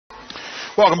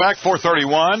Welcome back,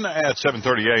 4:31 at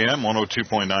 7:30 a.m.,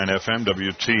 102.9 FM,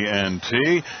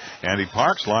 WTNT. Andy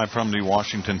Parks, live from the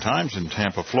Washington Times in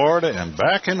Tampa, Florida. And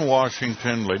back in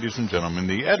Washington, ladies and gentlemen,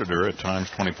 the editor at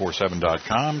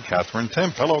Times247.com, Katherine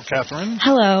Timpf. Hello, Katherine.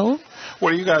 Hello.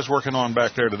 What are you guys working on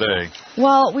back there today?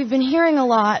 Well, we've been hearing a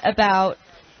lot about,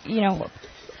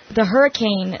 the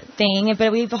hurricane thing,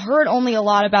 but we've heard only a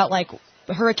lot about,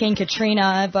 Hurricane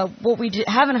Katrina. But what we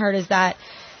haven't heard is that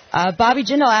Bobby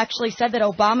Jindal actually said that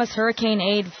Obama's hurricane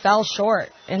aid fell short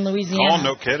in Louisiana. Oh,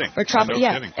 no kidding.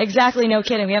 Kidding. Exactly, no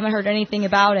kidding. We haven't heard anything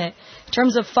about it. In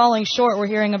terms of falling short, we're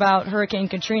hearing about Hurricane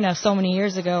Katrina so many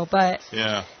years ago, but...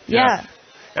 Yeah.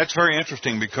 That's very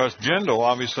interesting because Jindal,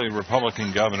 obviously a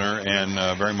Republican governor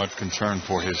and very much concerned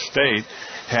for his state,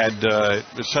 had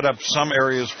set up some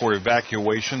areas for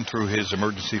evacuation through his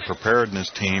emergency preparedness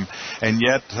team, and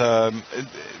yet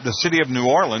the city of New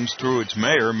Orleans, through its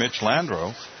mayor, Mitch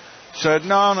Landrieu, said,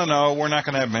 no, we're not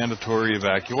going to have mandatory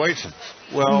evacuations.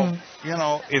 Well,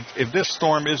 if this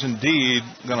storm is indeed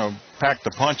going to pack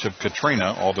the punch of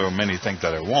Katrina, although many think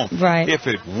that it won't, right. If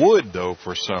it would, though,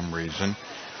 for some reason,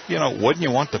 wouldn't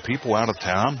you want the people out of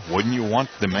town? Wouldn't you want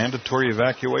the mandatory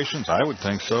evacuations? I would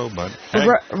think so, but... Hey.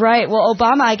 Right. Well,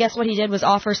 Obama, I guess what he did was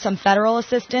offer some federal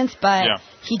assistance, but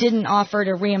he didn't offer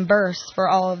to reimburse for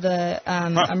all of the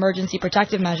emergency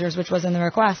protective measures, which was in the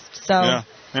request. So. Yeah,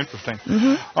 interesting.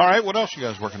 Mm-hmm. All right, what else you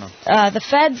guys working on? The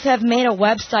feds have made a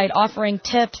website offering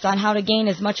tips on how to gain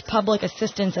as much public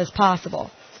assistance as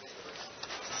possible.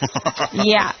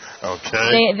 Yeah.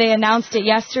 Okay. They announced it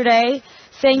yesterday,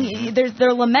 saying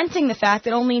they're lamenting the fact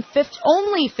that only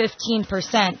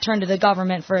 15% turn to the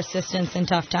government for assistance in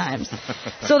tough times.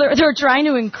 So they're trying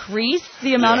to increase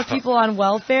the amount of people on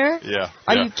welfare. Yeah.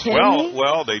 Are you kidding me?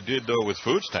 Well, they did though with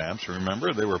food stamps.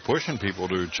 Remember, they were pushing people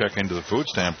to check into the food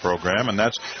stamp program, and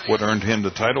that's what earned him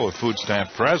the title of food stamp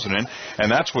president.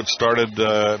 And that's what started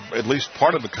at least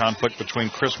part of the conflict between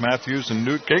Chris Matthews and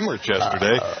Newt Gingrich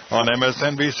yesterday on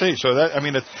MSNBC. So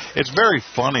it's very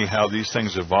funny how these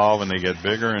things evolve and they get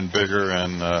bigger and bigger,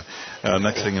 and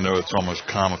next thing you know, it's almost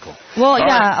comical. Well,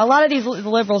 a lot of these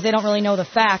liberals, they don't really know the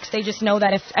facts. They just know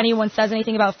that if anyone says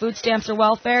anything about food stamps or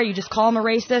welfare, you just call them a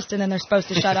racist, and then they're supposed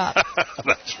to shut up.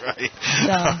 That's right.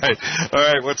 So. All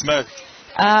right, what's next?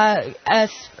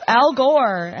 Al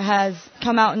Gore has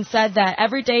come out and said that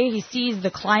every day he sees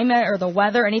the climate or the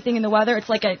weather, anything in the weather, it's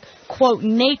like a, quote,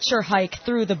 nature hike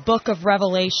through the book of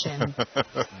Revelation.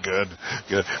 Good.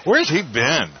 Where's he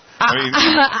been?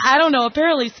 I don't know.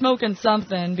 Apparently smoking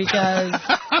something because...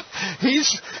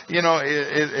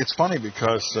 it's funny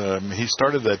because he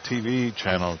started that TV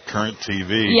channel, Current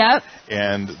TV. Yep.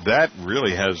 And that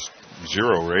really has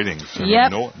 0 ratings.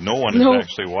 Yep. No one is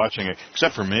actually watching it,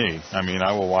 except for me. I mean,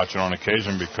 I will watch it on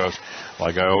occasion because,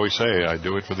 like I always say, I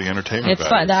do it for the entertainment value. It's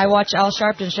fun. I watch Al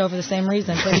Sharpton's show for the same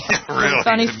reason. Really?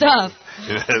 Funny stuff.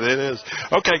 It is.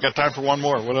 Okay, got time for one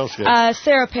more. What else?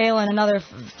 Sarah Palin, another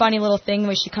funny little thing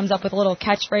where she comes up with little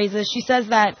catchphrases. She says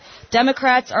that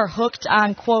Democrats are hooked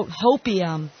on, quote,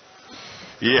 hopium.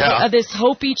 Yeah. This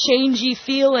hopey, changey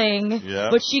feeling,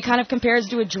 which she kind of compares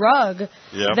to a drug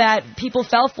that people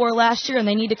fell for last year, and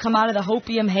they need to come out of the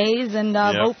hopium haze and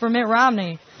vote for Mitt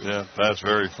Romney. Yeah, that's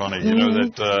very funny. You know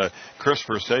that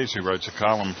Christopher Sayce, who writes a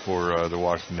column for the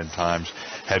Washington Times,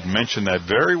 had mentioned that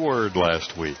very word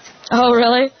last week. Oh,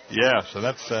 really? Yeah, so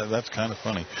that's kind of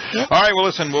funny. Yep. All right, well,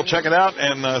 listen, we'll check it out,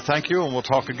 and thank you, and we'll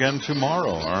talk again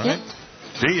tomorrow, all right? Yep.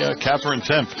 See ya. Katherine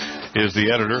Timpf is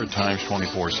the editor at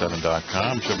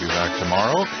Times247.com. She'll be back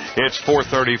tomorrow. It's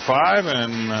 4:35,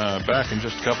 and back in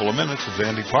just a couple of minutes is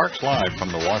Andy Parks live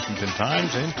from the Washington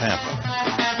Times in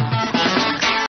Tampa.